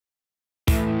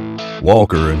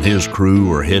Walker and his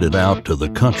crew are headed out to the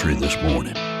country this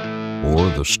morning,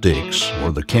 or the sticks,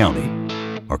 or the county,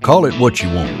 or call it what you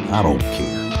want. I don't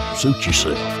care. Suit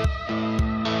yourself.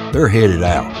 They're headed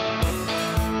out.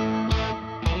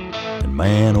 And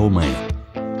man, oh man,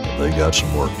 they got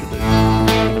some work to do.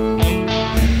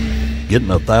 Getting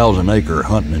a 1,000-acre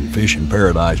hunting and fishing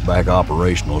paradise back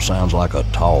operational sounds like a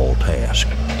tall task,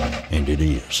 and it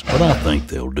is, but I think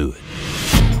they'll do it.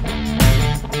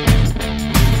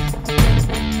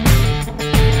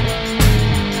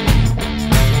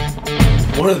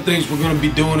 One of the things we're going to be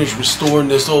doing is restoring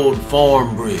this old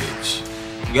farm bridge.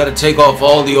 You got to take off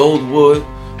all the old wood,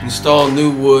 install new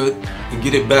wood, and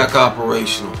get it back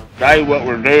operational. Today what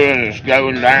we're doing is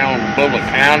going down to Bullitt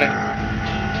County,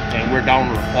 and we're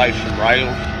going to replace some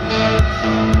rails,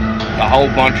 a whole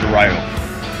bunch of rails.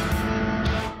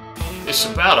 It's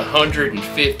about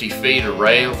 150 feet of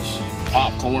rails.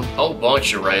 Popcorn. Whole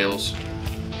bunch of rails.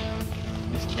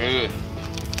 It's good.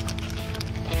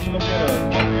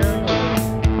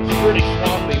 It's pretty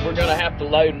swampy. We're gonna have to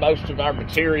load most of our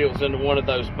materials into one of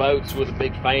those boats with a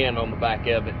big fan on the back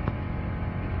of it.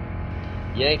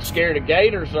 You ain't scared of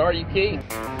gators, are you, Keith?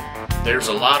 There's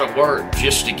a lot of work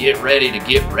just to get ready to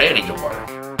work.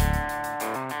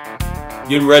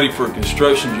 Getting ready for a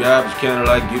construction job is kind of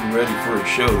like getting ready for a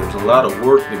show. There's a lot of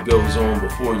work that goes on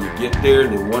before you get there,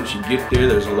 and then once you get there,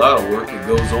 there's a lot of work that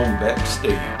goes on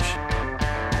backstage.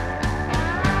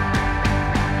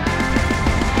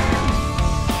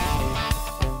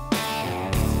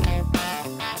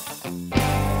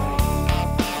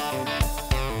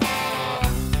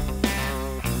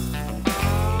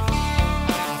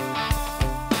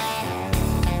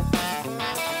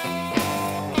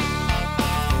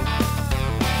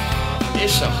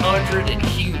 It's 100 and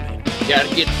humid. Got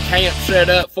to get the camp set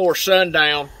up for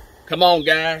sundown. Come on,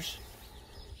 guys.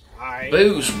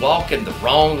 Boo's walking the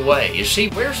wrong way.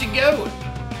 Where's he going?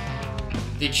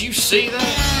 Did you see that?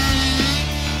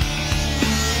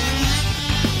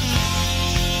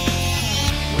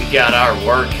 We got our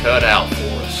work cut out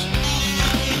for us.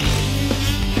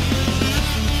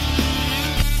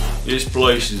 This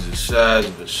place is the size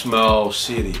of a small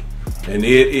city, and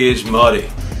it is muddy.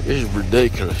 It's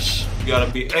ridiculous. You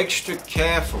gotta be extra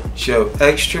careful, show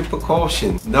extra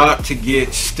precaution not to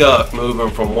get stuck moving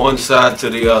from one side to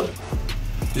the other.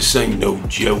 This ain't no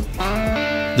joke.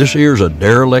 This here's a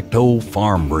derelict old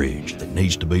farm bridge that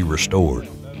needs to be restored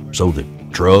so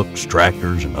that trucks,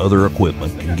 tractors, and other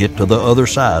equipment can get to the other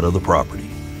side of the property.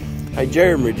 Hey,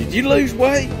 Jeremy, did you lose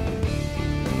weight?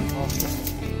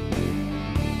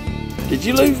 Did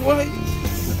you lose weight?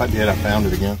 If I did, I found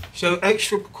it again. Show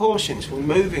extra precautions when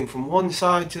moving from one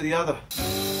side to the other.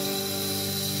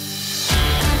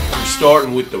 We're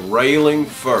starting with the railing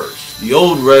first. The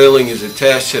old railing is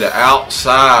attached to the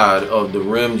outside of the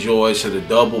rim joist of the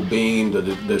double beam,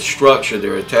 the structure.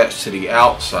 They're attached to the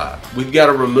outside. We've got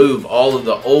to remove all of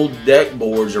the old deck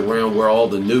boards around where all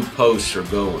the new posts are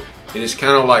going. It is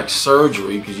kind of like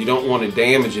surgery because you don't want to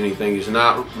damage anything. It's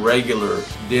not regular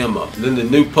demo. Then the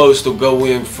new posts will go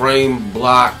in frame,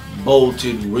 block,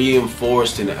 bolted,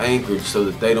 reinforced, and anchored so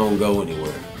that they don't go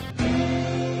anywhere.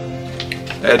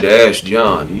 I had to ask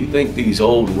John, do you think these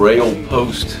old rail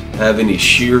posts have any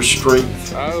shear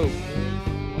strength? Oh.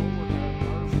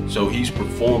 So he's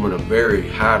performing a very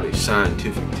highly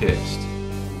scientific test.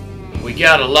 We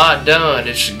got a lot done.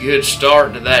 It's a good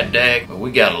start to that deck, but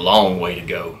we got a long way to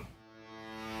go.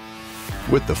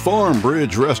 With the farm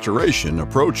bridge restoration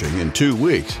approaching in 2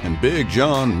 weeks and Big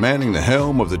John manning the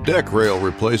helm of the deck rail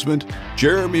replacement,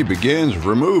 Jeremy begins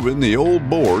removing the old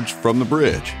boards from the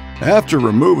bridge. After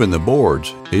removing the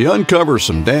boards, he uncovers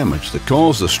some damage that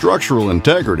calls the structural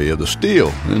integrity of the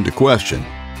steel into question.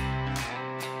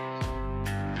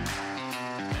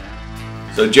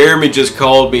 So Jeremy just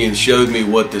called me and showed me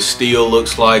what the steel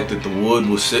looks like that the wood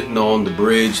was sitting on, the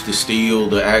bridge, the steel,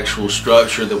 the actual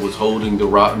structure that was holding the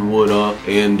rotten wood up,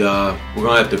 and we're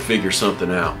gonna have to figure something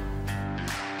out.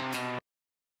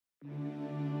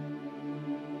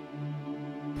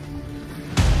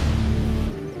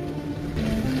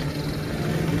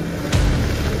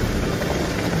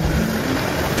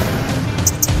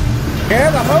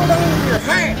 Have a hold on to your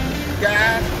hat,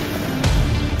 guys.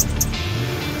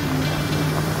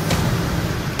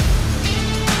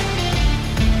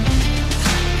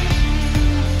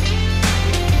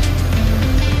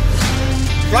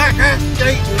 Like I'm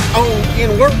skating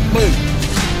in work boots.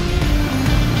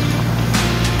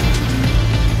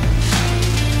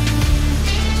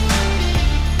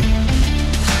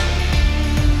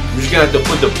 We're just gonna have to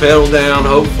put the pedal down,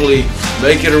 hopefully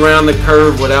make it around the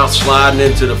curve without sliding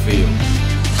into the field.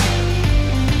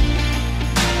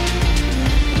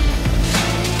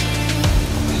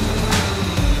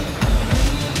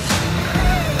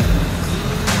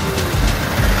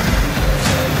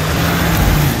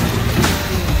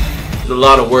 a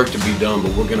lot of work to be done,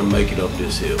 but we're going to make it up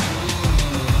this hill.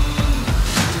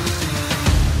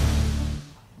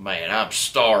 Man, I'm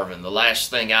starving. The last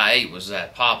thing I ate was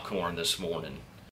that popcorn this morning.